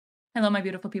Hello, my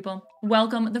beautiful people.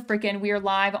 Welcome the frickin'. We are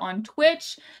live on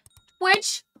Twitch.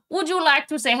 Twitch, would you like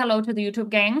to say hello to the YouTube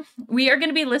gang? We are going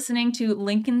to be listening to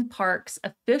Linkin Park's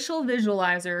official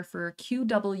visualizer for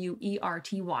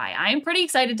QWERTY. I am pretty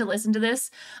excited to listen to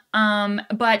this.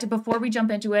 But before we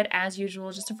jump into it, as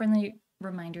usual, just a friendly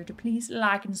reminder to please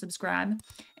like and subscribe.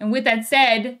 And with that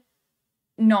said,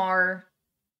 Nar,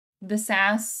 the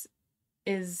sass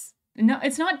is... No,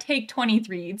 it's not take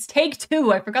 23. It's take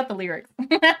 2. I forgot the lyrics.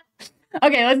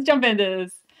 Okay, let's jump into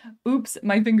this. Oops,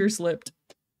 my finger slipped.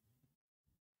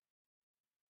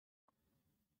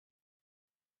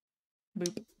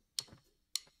 Boop.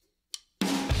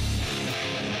 Oh,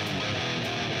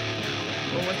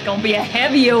 it's gonna be a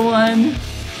heavier one.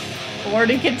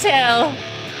 Already can tell.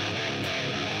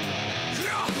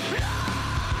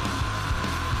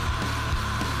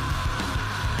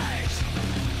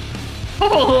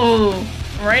 Oh,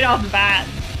 right off the bat.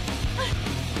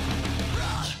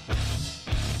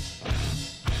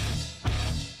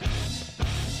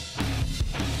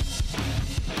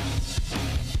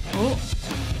 Oh.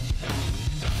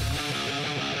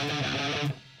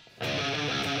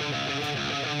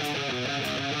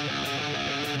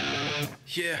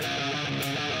 Yeah.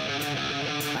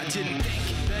 I didn't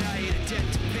think that I had a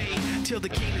debt to pay till the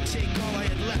game to take all I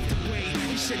had left away.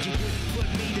 You said you wouldn't put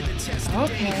me to the test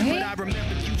today, but I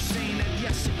remember you saying that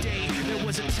yesterday. There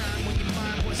was a time when your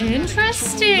mind was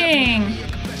interesting.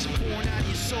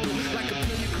 Like a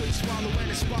pill you couldn't swallow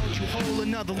and it swallowed you whole.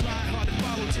 Another lie hard to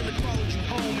follow till it followed you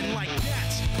home, and like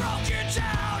that broke you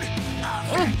down.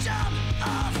 A victim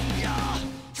of your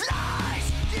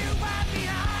lies. You went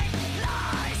behind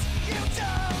lies. You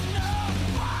don't know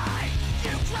why.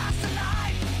 You crossed the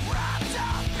line, wrapped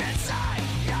up inside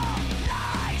your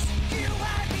lies. You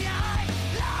went behind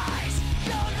lies.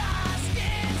 You're lost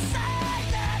inside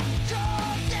that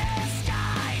cold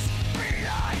disguise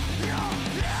behind your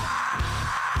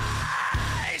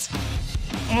lies.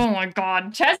 Oh my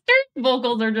god, Chester's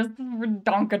vocals are just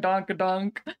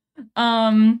donka-donka-donk.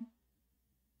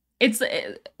 It's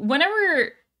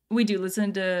whenever we do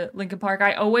listen to Linkin Park,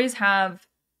 I always have,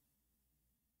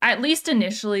 at least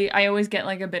initially, I always get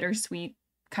like a bittersweet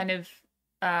kind of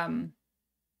a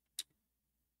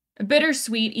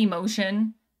bittersweet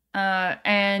emotion.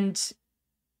 And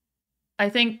I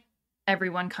think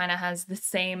everyone kind of has the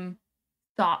same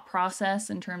thought process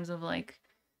in terms of like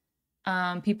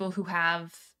people who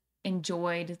have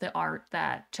enjoyed the art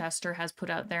that Chester has put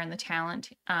out there and the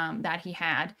talent that he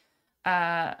had.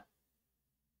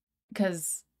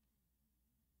 Because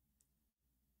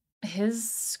his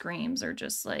screams are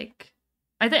just like,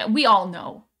 I think we all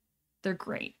know they're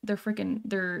great. They're freaking,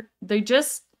 they're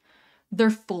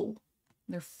full.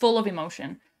 They're full of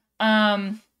emotion.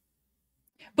 But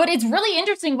it's really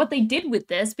interesting what they did with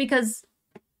this, because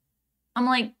I'm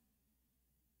like,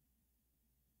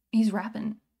 he's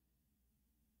rapping.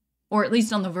 Or at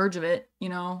least on the verge of it, you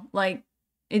know? Like,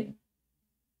 it's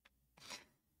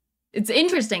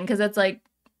interesting, because it's like,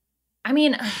 I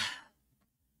mean,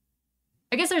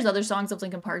 I guess there's other songs of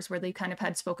Linkin Park's where they kind of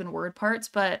had spoken word parts,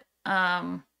 but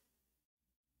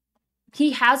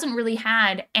he hasn't really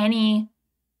had any,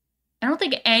 I don't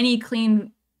think any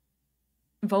clean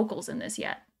vocals in this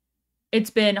yet. It's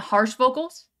been harsh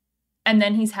vocals, and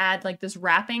then he's had like this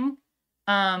rapping,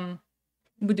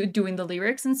 doing the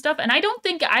lyrics and stuff. And I don't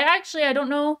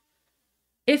know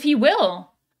if he will,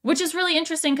 which is really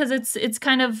interesting, because it's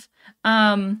kind of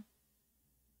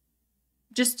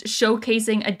just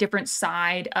showcasing a different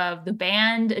side of the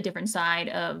band, a different side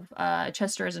of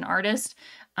Chester as an artist.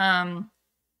 And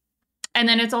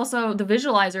then it's also, the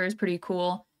visualizer is pretty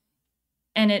cool.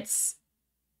 And it's,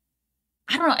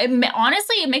 I don't know,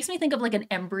 honestly, it makes me think of like an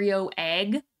embryo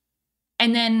egg.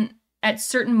 And then at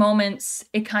certain moments,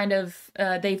 it kind of,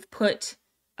 they've kind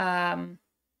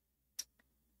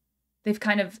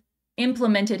of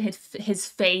implemented his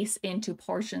face into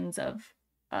portions of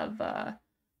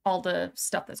all the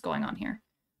stuff that's going on here.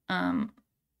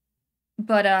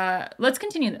 But let's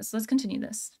continue this. Let's continue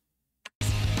this.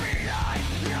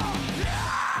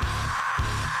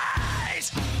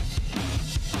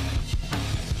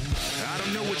 I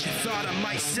don't know what you thought I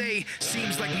might say.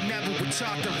 Seems like we never were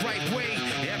taught the right way.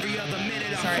 Every other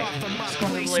minute I fought for my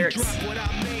place. You dropped what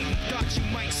I made and thought you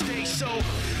might stay. So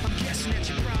I'm guessing that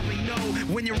you probably know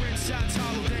when your inside's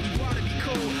hollow, then you ought to be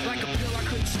cold. Like a pill I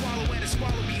couldn't swallow and it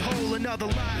swallowed me whole. Another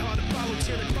lie hard to follow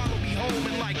till it followed me home.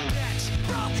 And like that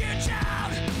broke you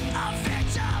down, a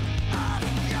victim of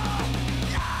your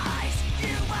lies.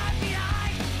 You went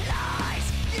behind lies.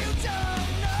 You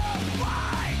don't know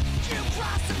why. You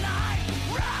crossed the line,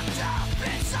 wrapped up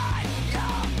inside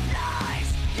your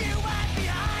lies. You went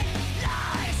behind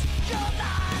lies.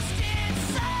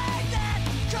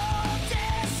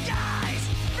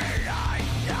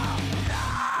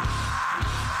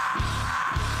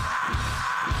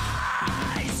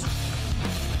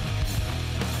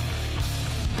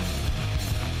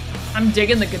 I'm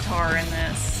digging the guitar in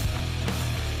this.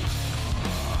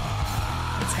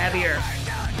 It's heavier.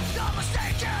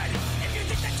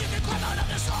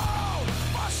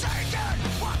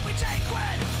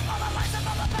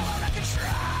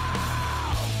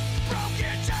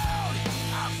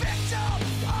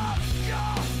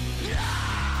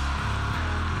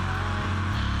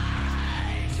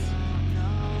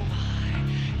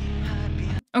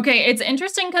 Okay, it's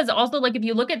interesting because also, like, if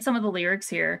you look at some of the lyrics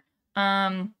here,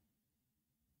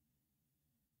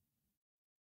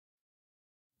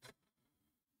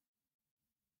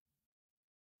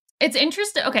 it's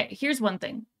interesting. Okay, here's one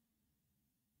thing.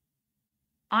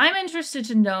 I'm interested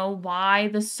to know why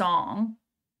the song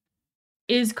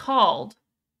is called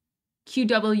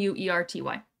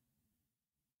QWERTY.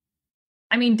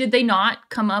 I mean, did they not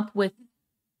come up with,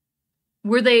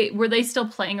 were they still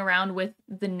playing around with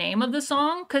the name of the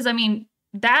song? Because, I mean,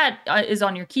 that is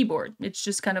on your keyboard. It's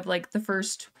just kind of like the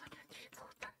first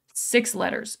 6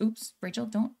 letters. Oops, Rachel,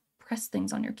 don't press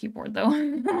things on your keyboard, though,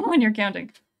 when you're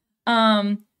counting.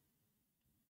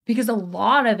 Because a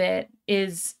lot of it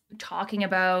is talking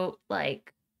about,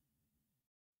 like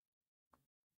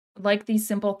these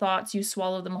simple thoughts, you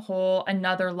swallow them whole.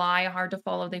 Another lie, hard to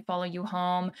follow, they follow you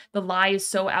home. The lie is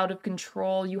so out of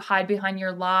control, you hide behind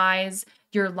your lies.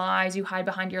 Your lies, you hide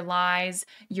behind your lies.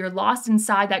 You're lost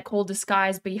inside that cold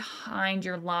disguise behind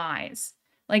your lies.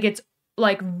 Like, it's,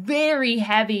 like, very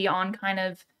heavy on kind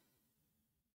of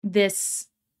this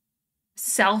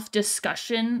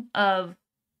self-discussion of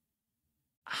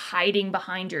hiding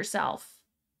behind yourself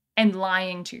and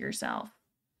lying to yourself.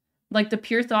 Like, the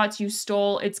pure thoughts you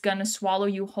stole, it's gonna swallow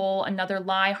you whole. Another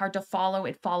lie, hard to follow,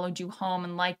 it followed you home.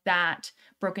 And like that,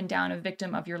 broken down, a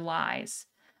victim of your lies.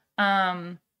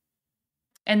 And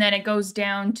then it goes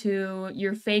down to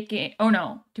you're faking. Oh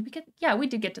no, did we get? Yeah, we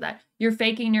did get to that. You're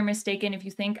faking, you're mistaken. If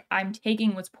you think I'm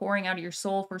taking what's pouring out of your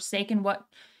soul, forsaken, what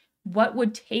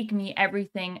would take me?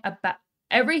 Everything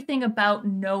about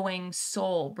knowing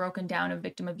soul, broken down, a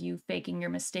victim of you, faking, you're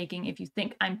mistaking. If you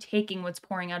think I'm taking what's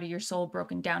pouring out of your soul,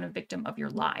 broken down, a victim of your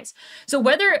lies. So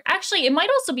whether, actually, it might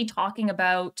also be talking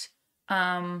about,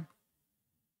 not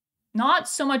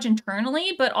so much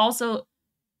internally, but also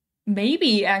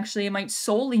maybe actually it might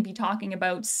solely be talking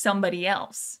about somebody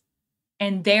else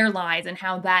and their lies and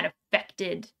how that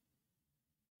affected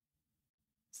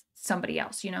somebody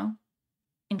else, you know?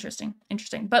 Interesting.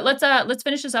 But let's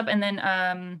finish this up and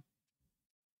then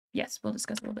yes, we'll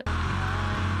discuss a little bit.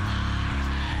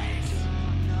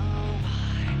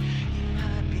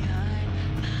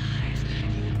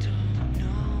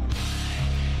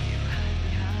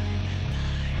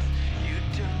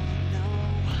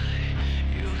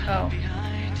 Oh.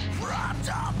 Wrapped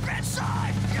up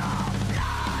inside your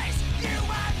lies, you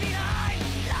hide behind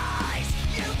lies,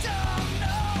 you don't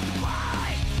know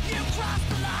why you crossed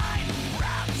the line.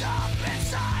 Wrapped up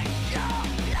inside your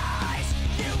lies,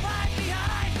 you hide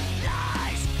behind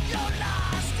lies, you're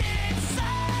lost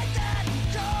inside that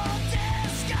cold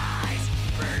disguise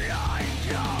behind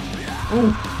your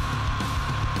lies.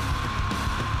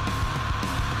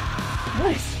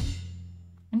 Nice.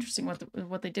 Interesting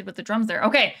what they did with the drums there.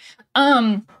 Okay.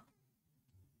 So,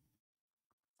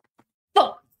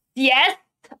 yes.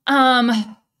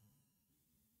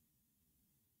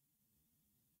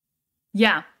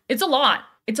 Yeah, it's a lot.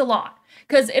 It's a lot.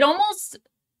 Because it almost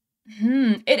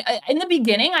in the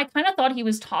beginning, I kind of thought he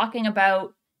was talking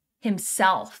about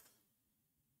himself.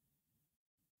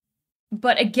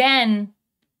 But again,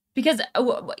 because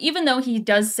even though he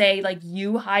does say, like,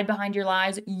 you hide behind your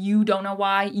lies, you don't know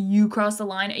why, you cross the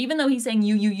line, even though he's saying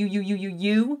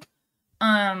you,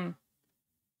 I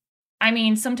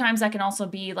mean, sometimes that can also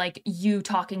be, like, you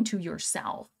talking to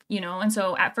yourself, you know? And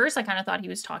so at first I kind of thought he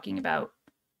was talking about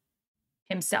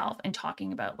himself and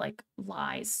talking about, like,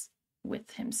 lies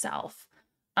with himself.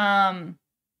 But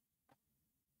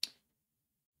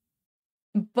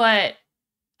I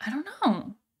don't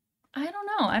know.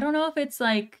 I don't know if it's,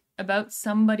 like, about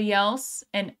somebody else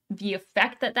and the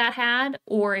effect that had,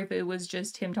 or if it was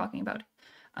just him talking about,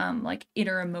 like,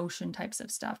 inner emotion types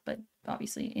of stuff, but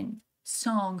obviously in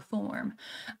song form.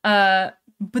 But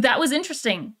that was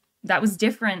interesting. That was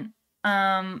different.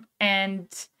 And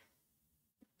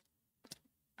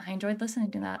I enjoyed listening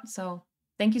to that. So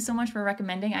thank you so much for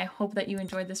recommending. I hope that you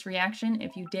enjoyed this reaction.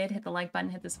 If you did, hit the like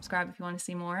button, hit the subscribe if you want to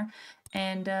see more.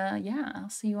 And yeah, I'll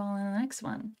see you all in the next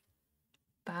one.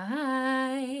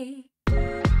 Bye.